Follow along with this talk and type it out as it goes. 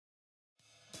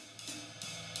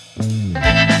Hello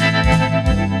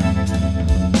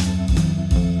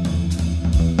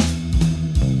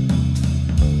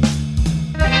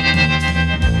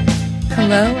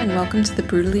and welcome to the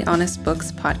Brutally Honest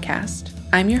Books podcast.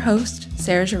 I'm your host,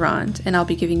 Sarah Gerard, and I'll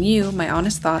be giving you my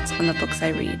honest thoughts on the books I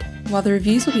read. While the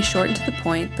reviews will be short and to the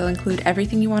point, they'll include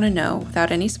everything you want to know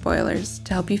without any spoilers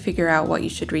to help you figure out what you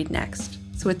should read next.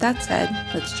 So with that said,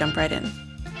 let's jump right in.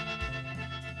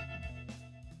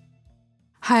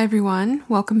 Hi everyone,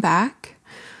 welcome back.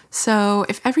 So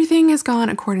if everything has gone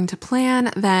according to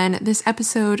plan, then this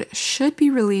episode should be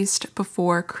released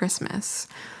before Christmas,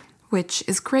 which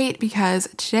is great because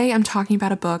today I'm talking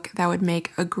about a book that would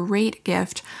make a great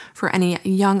gift for any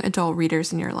young adult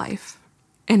readers in your life.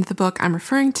 And the book I'm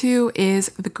referring to is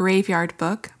The Graveyard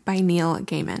Book by Neil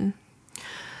Gaiman.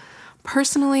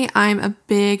 Personally, I'm a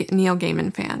big Neil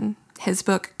Gaiman fan. His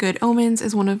book, Good Omens,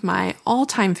 is one of my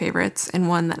all-time favorites and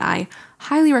one that I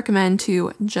highly recommend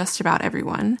to just about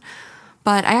everyone.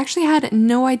 But I actually had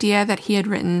no idea that he had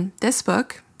written this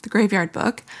book, The Graveyard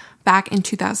Book, back in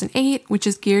 2008, which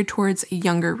is geared towards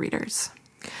younger readers.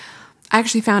 I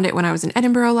actually found it when I was in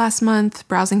Edinburgh last month,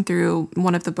 browsing through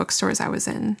one of the bookstores I was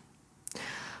in.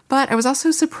 But I was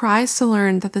also surprised to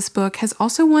learn that this book has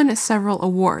also won several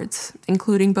awards,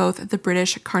 including both the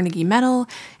British Carnegie Medal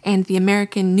and the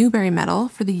American Newbery Medal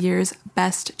for the year's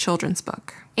Best Children's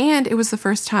Book. And it was the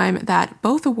first time that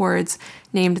both awards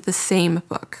named the same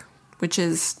book, which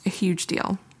is a huge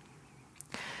deal.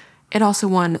 It also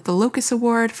won the Locus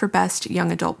Award for Best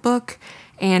Young Adult Book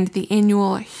and the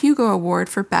annual Hugo Award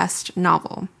for Best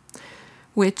Novel,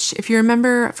 which, if you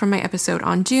remember from my episode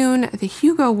on Dune, the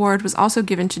Hugo Award was also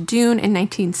given to Dune in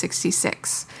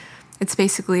 1966. It's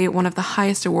basically one of the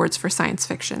highest awards for science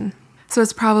fiction. So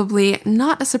it's probably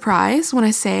not a surprise when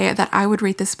I say that I would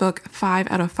rate this book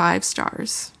 5 out of 5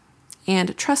 stars.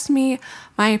 And trust me,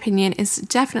 my opinion is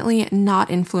definitely not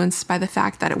influenced by the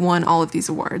fact that it won all of these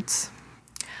awards.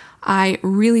 I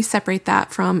really separate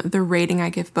that from the rating I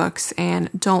give books and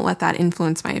don't let that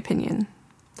influence my opinion.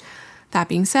 That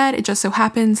being said, it just so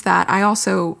happens that I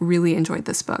also really enjoyed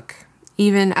this book,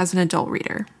 even as an adult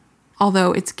reader.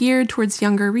 Although it's geared towards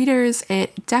younger readers,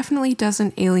 it definitely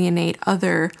doesn't alienate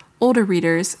other older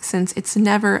readers since it's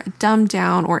never dumbed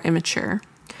down or immature.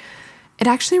 It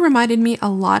actually reminded me a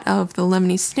lot of the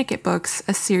Lemony Snicket books,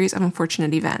 A Series of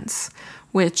Unfortunate Events,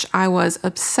 which I was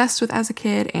obsessed with as a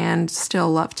kid and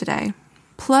still love today.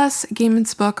 Plus,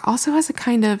 Gaiman's book also has a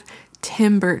kind of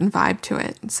Tim Burton vibe to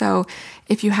it. So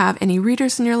if you have any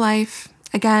readers in your life,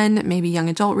 again, maybe young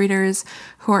adult readers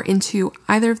who are into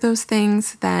either of those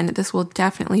things, then this will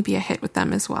definitely be a hit with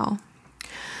them as well.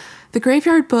 The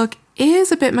Graveyard Book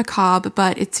is a bit macabre,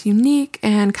 but it's unique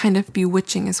and kind of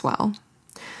bewitching as well.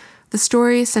 The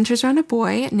story centers around a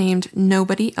boy named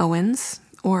Nobody Owens,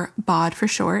 or Bod for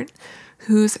short,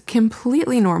 who's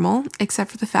completely normal, except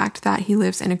for the fact that he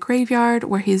lives in a graveyard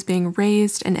where he's being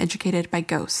raised and educated by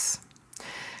ghosts.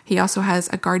 He also has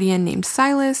a guardian named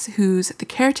Silas, who's the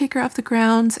caretaker of the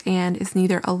grounds and is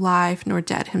neither alive nor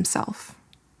dead himself.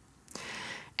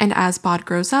 And as Bod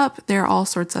grows up, there are all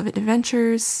sorts of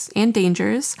adventures and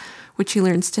dangers, which he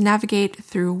learns to navigate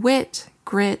through wit,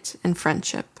 grit, and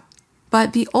friendship.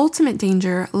 But the ultimate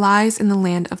danger lies in the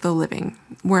land of the living,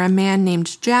 where a man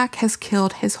named Jack has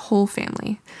killed his whole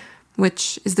family,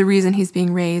 which is the reason he's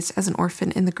being raised as an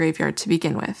orphan in the graveyard to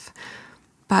begin with.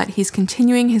 But he's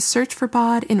continuing his search for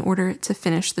Bod in order to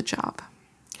finish the job.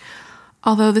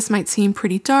 Although this might seem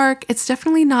pretty dark, it's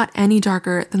definitely not any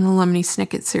darker than the Lemony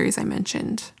Snicket series I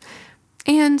mentioned.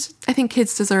 And I think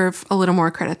kids deserve a little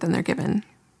more credit than they're given.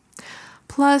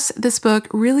 Plus, this book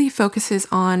really focuses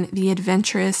on the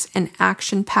adventurous and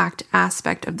action-packed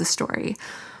aspect of the story,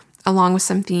 along with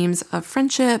some themes of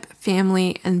friendship,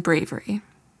 family, and bravery.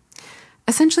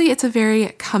 Essentially, it's a very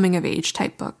coming-of-age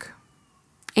type book.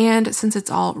 And since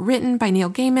it's all written by Neil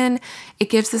Gaiman, it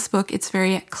gives this book its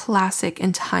very classic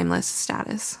and timeless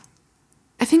status.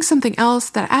 I think something else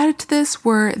that added to this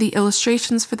were the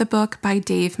illustrations for the book by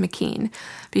Dave McKean,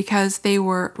 because they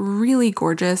were really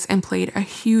gorgeous and played a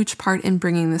huge part in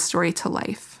bringing the story to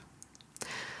life.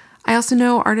 I also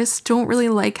know artists don't really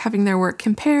like having their work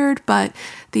compared, but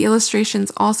the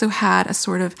illustrations also had a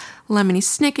sort of Lemony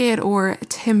Snicket or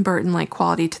Tim Burton-like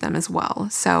quality to them as well.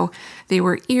 So they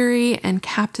were eerie and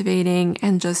captivating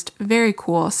and just very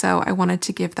cool, so I wanted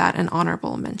to give that an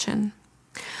honorable mention.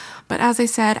 But as I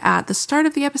said at the start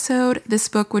of the episode, this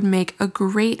book would make a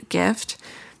great gift,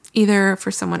 either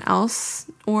for someone else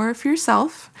or for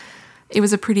yourself. It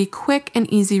was a pretty quick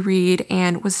and easy read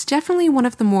and was definitely one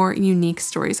of the more unique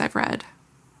stories I've read.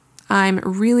 I'm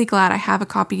really glad I have a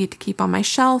copy to keep on my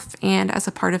shelf and as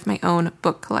a part of my own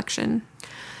book collection.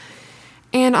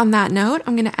 And on that note,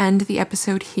 I'm going to end the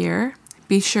episode here.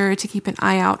 Be sure to keep an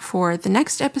eye out for the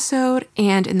next episode.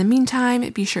 And in the meantime,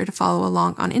 be sure to follow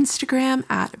along on Instagram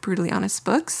at Brutally Honest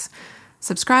Books.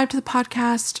 Subscribe to the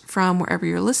podcast from wherever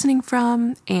you're listening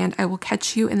from, and I will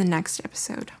catch you in the next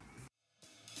episode.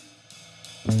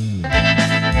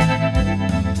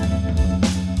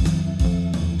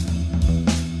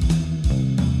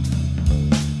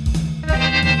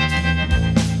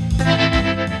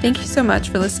 Thank you so much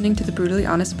for listening to the Brutally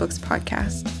Honest Books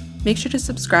podcast. Make sure to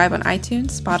subscribe on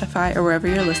iTunes, Spotify, or wherever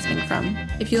you're listening from.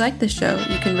 If you like this show,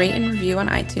 you can rate and review on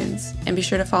iTunes, and be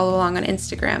sure to follow along on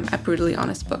Instagram at Brutally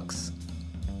Honest Books.